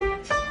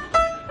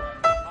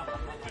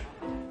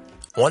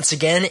Once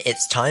again,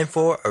 it's time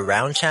for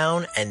Around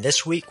Town, and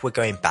this week we're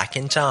going back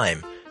in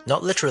time.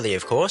 Not literally,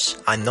 of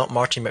course. I'm not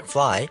Marty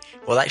McFly.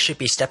 We'll actually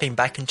be stepping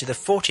back into the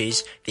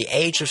 40s, the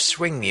age of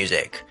swing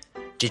music.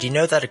 Did you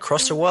know that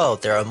across the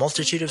world there are a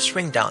multitude of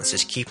swing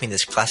dancers keeping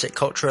this classic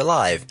culture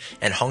alive,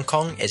 and Hong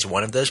Kong is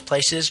one of those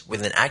places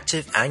with an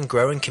active and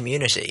growing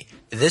community?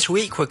 This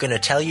week we're going to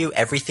tell you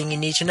everything you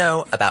need to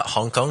know about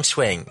Hong Kong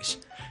swings.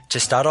 To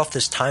start off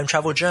this time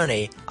travel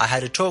journey, I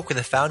had a talk with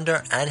the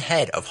founder and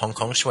head of Hong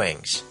Kong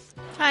Swings.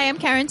 Hi, I'm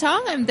Karen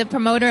Tong. I'm the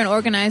promoter and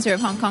organizer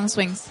of Hong Kong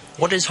Swings.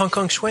 What is Hong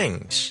Kong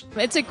Swings?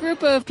 It's a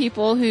group of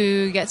people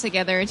who get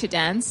together to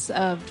dance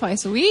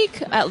twice a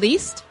week, at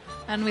least.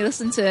 And we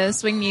listen to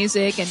swing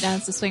music and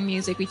dance to swing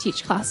music. We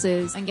teach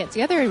classes and get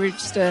together. We're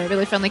just a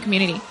really friendly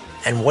community.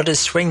 And what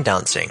is swing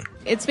dancing?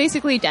 It's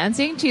basically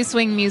dancing to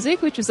swing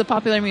music, which was the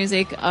popular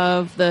music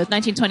of the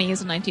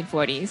 1920s and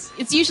 1940s.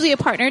 It's usually a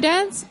partner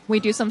dance.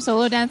 We do some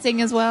solo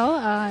dancing as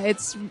well.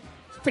 It's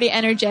pretty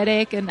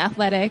energetic and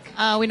athletic.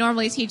 We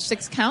normally teach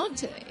 6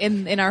 count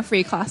in our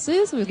free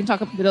classes. We can talk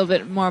a little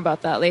bit more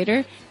about that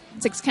later.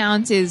 6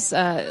 count is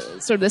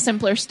sort of the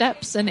simpler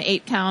steps, and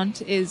 8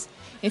 count is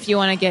if you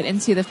want to get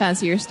into the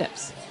fancier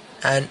steps.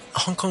 And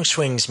Hong Kong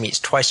Swings meets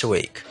twice a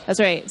week.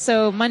 That's right.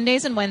 So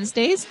Mondays and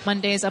Wednesdays.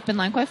 Mondays up in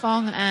Lan Kwai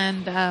Fong,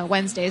 and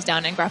Wednesdays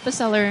down in Grappa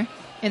Cellar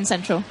in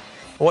Central.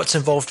 What's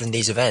involved in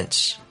these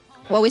events?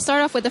 Well, we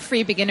start off with a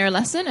free beginner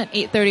lesson at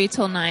 8:30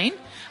 till 9.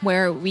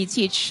 Where we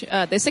teach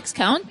the 6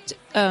 count,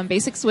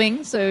 basic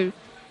swing, so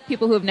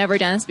people who have never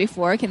danced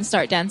before can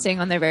start dancing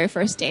on their very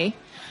first day,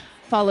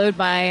 followed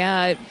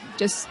by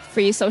just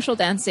free social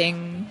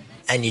dancing.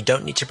 And you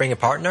don't need to bring a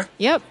partner?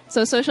 Yep.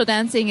 So social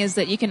dancing is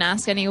that you can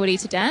ask anybody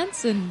to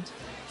dance, and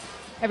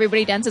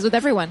everybody dances with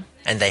everyone.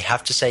 And they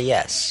have to say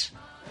yes?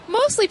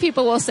 Mostly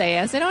people will say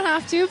yes. They don't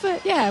have to,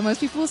 but yeah,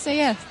 most people will say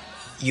yes.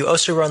 You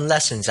also run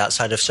lessons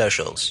outside of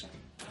socials?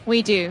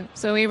 We do.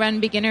 So we run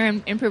beginner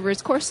and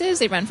improvers courses.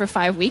 They run for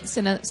 5 weeks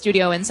in a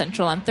studio in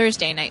Central on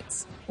Thursday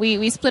nights.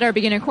 We split our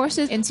beginner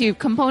courses into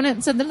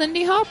components of the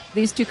Lindy Hop.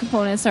 These 2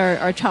 components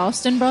are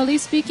Charleston, broadly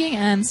speaking,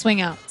 and swing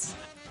outs.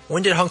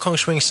 When did Hong Kong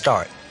Swing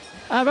start?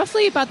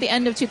 Roughly about the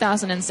end of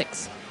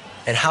 2006.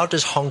 And how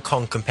does Hong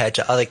Kong compare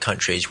to other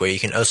countries where you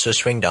can also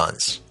swing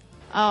dance?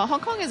 Hong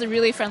Kong is a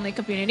really friendly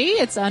community.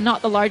 It's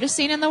not the largest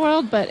scene in the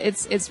world, but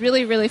it's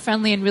really, really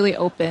friendly and really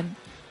open.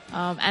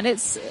 And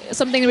it's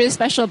something really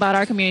special about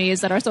our community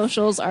is that our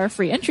socials are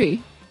free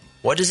entry.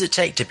 What does it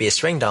take to be a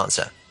swing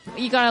dancer?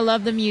 You gotta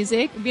love the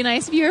music. It'd be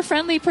nice if you're a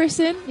friendly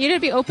person. You need to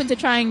be open to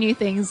trying new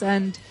things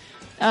and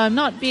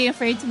not be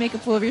afraid to make a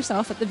fool of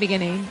yourself at the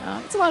beginning.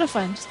 It's a lot of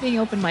fun, just being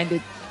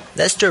open-minded.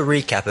 Let's do a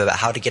recap about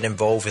how to get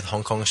involved with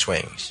Hong Kong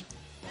Swings.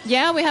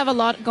 Yeah, we have a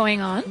lot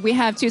going on. We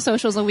have 2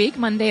 socials a week,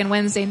 Monday and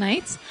Wednesday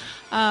nights.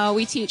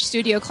 We teach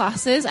studio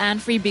classes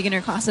and free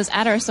beginner classes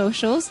at our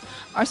socials.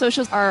 Our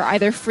socials are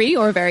either free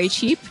or very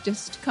cheap.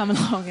 Just come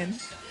along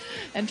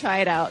and try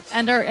it out.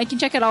 And you can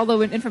check out all the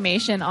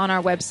information on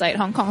our website,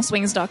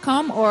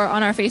 hongkongswings.com, or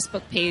on our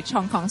Facebook page,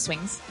 Hong Kong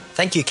Swings.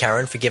 Thank you,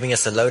 Karen, for giving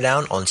us the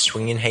lowdown on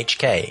swinging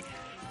HK.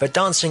 But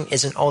dancing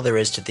isn't all there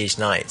is to these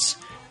nights.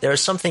 There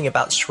is something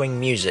about swing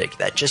music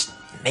that just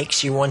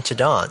makes you want to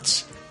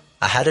dance.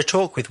 I had a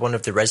talk with one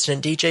of the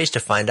resident DJs to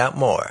find out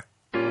more.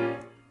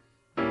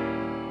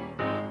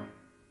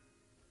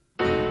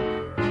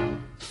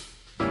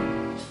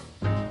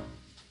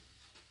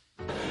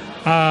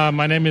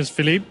 My name is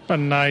Philippe,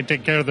 and I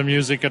take care of the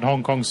music at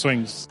Hong Kong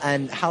Swings.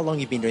 And how long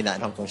have you been doing that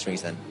at Hong Kong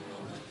Swings then?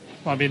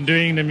 I've been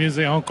doing the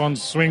music at Hong Kong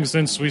Swings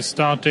since we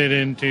started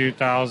in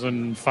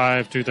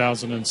 2005,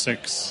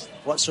 2006.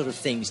 What sort of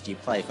things do you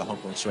play for Hong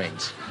Kong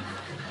Swings?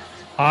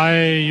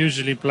 I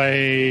usually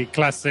play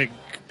classic,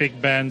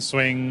 big band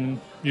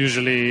swing,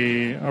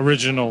 usually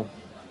original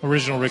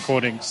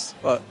recordings.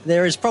 Well,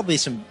 there is probably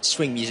some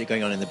swing music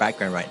going on in the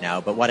background right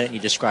now, but why don't you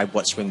describe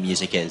what swing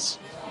music is?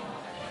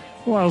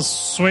 Well,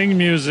 swing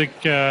music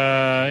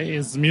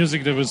is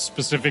music that was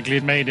specifically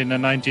made in the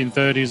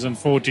 1930s and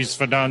 40s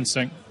for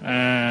dancing.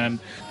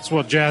 And it's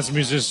what jazz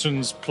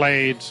musicians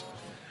played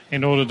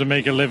in order to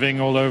make a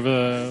living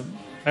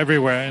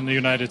everywhere in the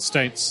United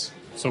States.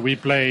 So we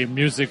play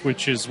music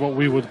which is what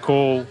we would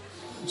call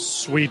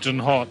sweet and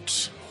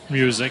hot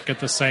music at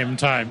the same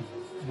time,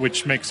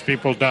 which makes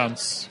people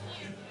dance.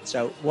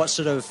 So what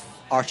sort of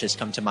artists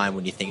come to mind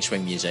when you think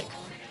swing music?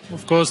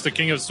 Of course, the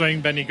king of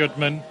swing, Benny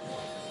Goodman.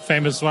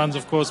 Famous ones,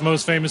 of course,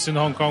 most famous in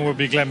Hong Kong would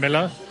be Glenn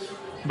Miller.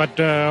 But,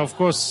 of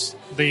course,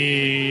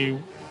 the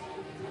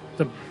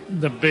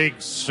big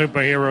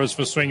superheroes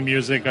for swing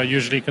music are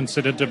usually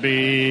considered to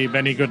be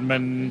Benny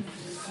Goodman,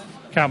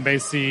 Count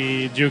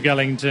Basie, Duke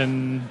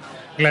Ellington,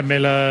 Glenn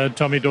Miller,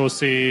 Tommy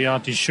Dorsey,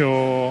 Artie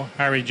Shaw,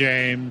 Harry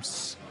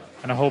James,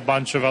 and a whole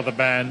bunch of other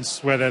bands,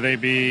 whether they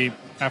be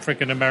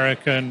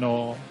African-American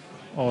or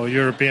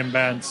European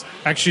bands.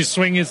 Actually,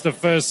 swing is the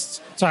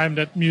first time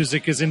that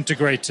music is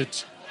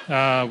integrated,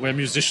 where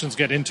musicians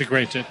get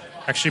integrated.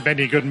 Actually,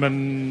 Benny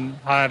Goodman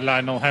hired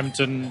Lionel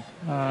Hampton.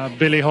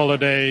 Billie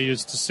Holiday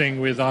used to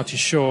sing with Artie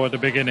Shaw at the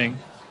beginning.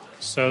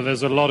 So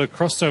there's a lot of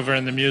crossover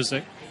in the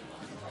music.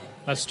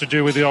 That's to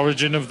do with the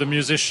origin of the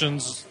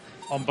musicians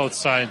on both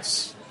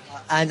sides.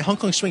 And Hong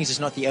Kong Swings is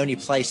not the only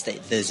place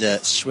that there's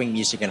swing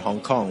music in Hong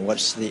Kong. What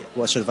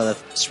sort of other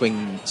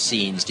swing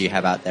scenes do you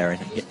have out there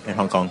in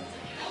Hong Kong?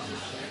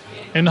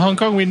 In Hong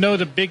Kong, we know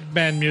the big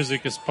band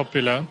music is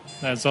popular.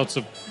 There's lots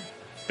of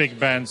big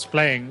bands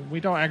playing. We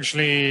don't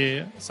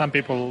actually... Some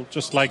people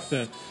just like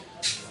the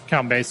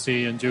Count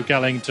Basie and Duke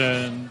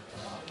Ellington,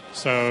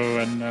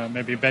 and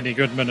maybe Benny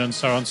Goodman and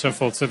so on and so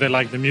forth. So they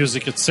like the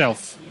music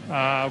itself,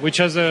 which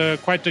has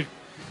quite a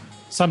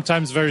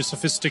sometimes very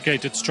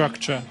sophisticated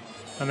structure.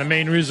 And the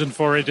main reason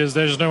for it is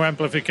there's no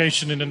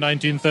amplification in the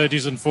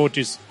 1930s and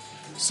 40s.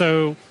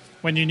 So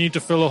when you need to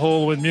fill a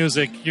hall with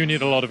music, you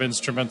need a lot of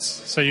instruments.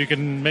 So you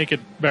can make it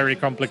very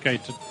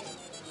complicated.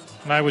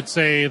 And I would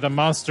say the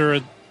master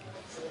at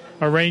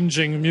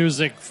arranging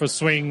music for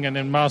swing and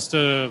then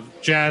master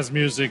of jazz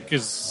music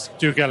is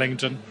Duke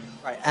Ellington.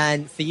 Right.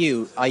 And for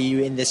you, are you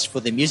in this for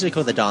the music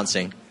or the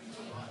dancing?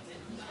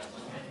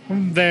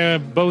 They're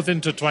both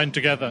intertwined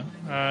together.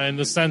 In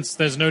the sense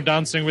there's no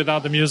dancing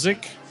without the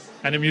music.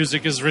 And the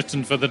music is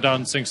written for the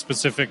dancing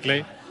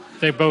specifically.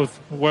 They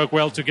both work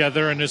well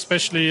together, and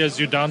especially as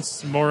you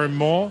dance more and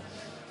more,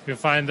 you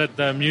find that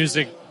the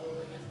music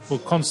will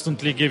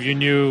constantly give you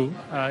new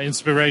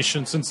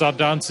inspiration, since our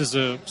dance is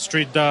a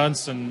street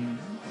dance and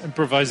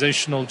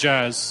improvisational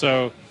jazz.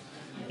 So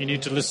you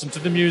need to listen to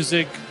the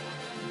music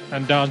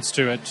and dance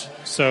to it.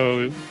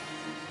 So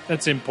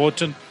that's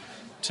important,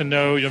 to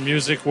know your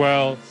music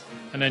well,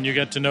 and then you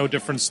get to know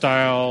different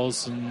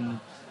styles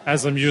and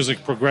as the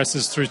music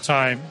progresses through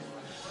time.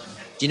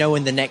 Do you know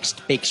when the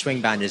next big swing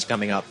band is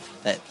coming up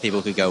that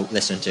people could go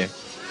listen to?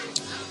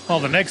 Well,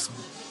 the next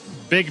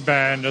big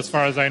band, as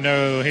far as I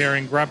know, here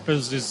in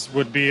Grappers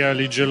would be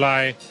early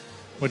July,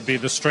 would be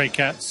the Stray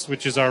Cats,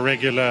 which is our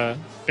regular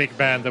big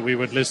band that we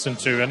would listen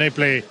to. And they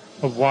play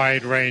a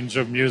wide range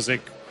of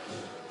music,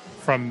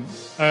 from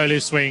early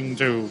swing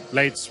to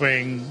late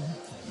swing,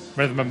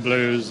 rhythm and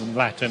blues, and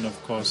Latin,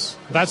 of course.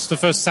 That's the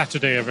first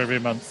Saturday of every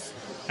month.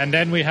 And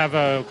then we have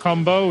a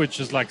combo, which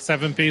is like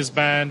 7-piece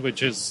band,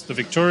 which is the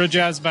Victoria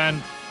Jazz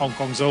Band, Hong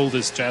Kong's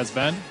oldest jazz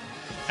band.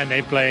 And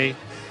they play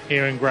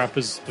here in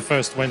Grappers the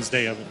first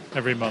Wednesday of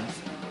every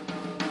month.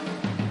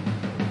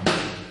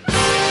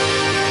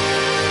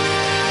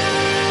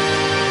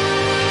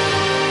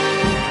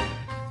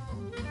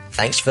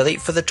 Thanks, Philippe,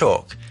 for the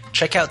talk.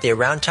 Check out the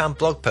Around Town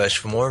blog post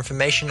for more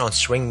information on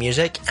swing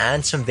music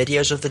and some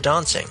videos of the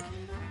dancing.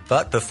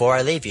 But before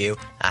I leave you,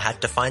 I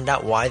had to find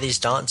out why these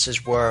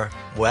dancers were,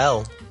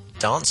 well,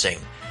 dancing.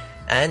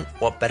 And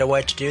what better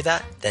way to do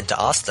that than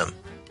to ask them?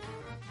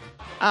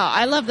 Oh,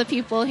 I love the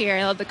people here.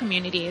 I love the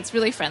community. It's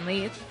really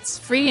friendly. It's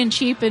free and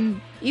cheap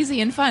and easy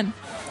and fun.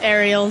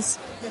 Aerials.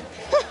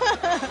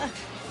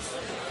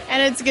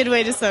 And it's a good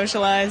way to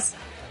socialize.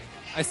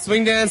 I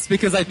swing dance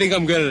because I think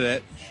I'm good at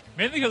it.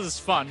 Mainly because it's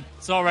fun.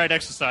 It's all right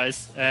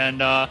exercise. And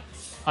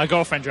my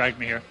girlfriend dragged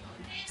me here.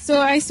 So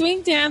I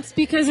swing dance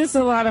because it's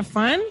a lot of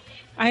fun.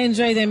 I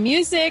enjoy the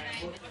music,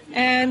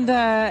 and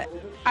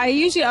I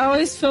usually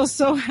always feel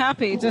so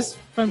happy just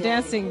from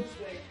dancing.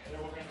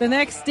 The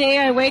next day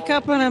I wake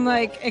up and I'm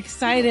like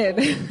excited.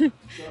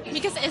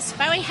 Because it's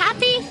very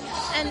happy,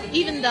 and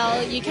even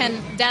though you can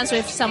dance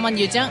with someone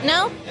you don't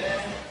know,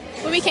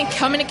 but we can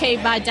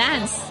communicate by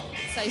dance.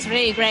 So it's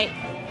really great.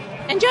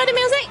 Enjoy the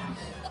music.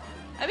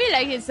 I feel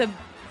like it's a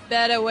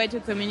better way to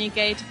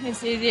communicate.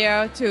 It's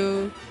easier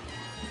to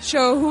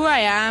show who I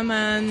am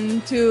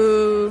and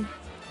to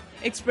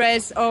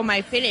express all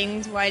my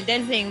feelings while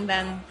dancing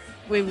than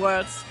with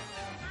words.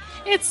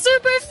 It's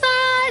super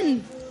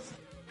fun!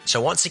 So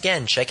once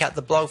again, check out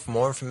the blog for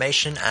more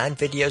information and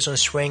videos on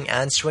swing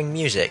and swing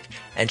music,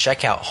 and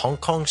check out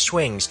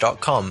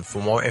hongkongswings.com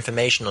for more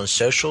information on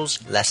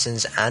socials,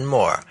 lessons, and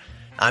more.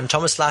 I'm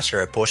Thomas Latter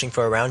reporting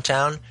for Around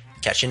Town.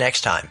 Catch you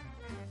next time.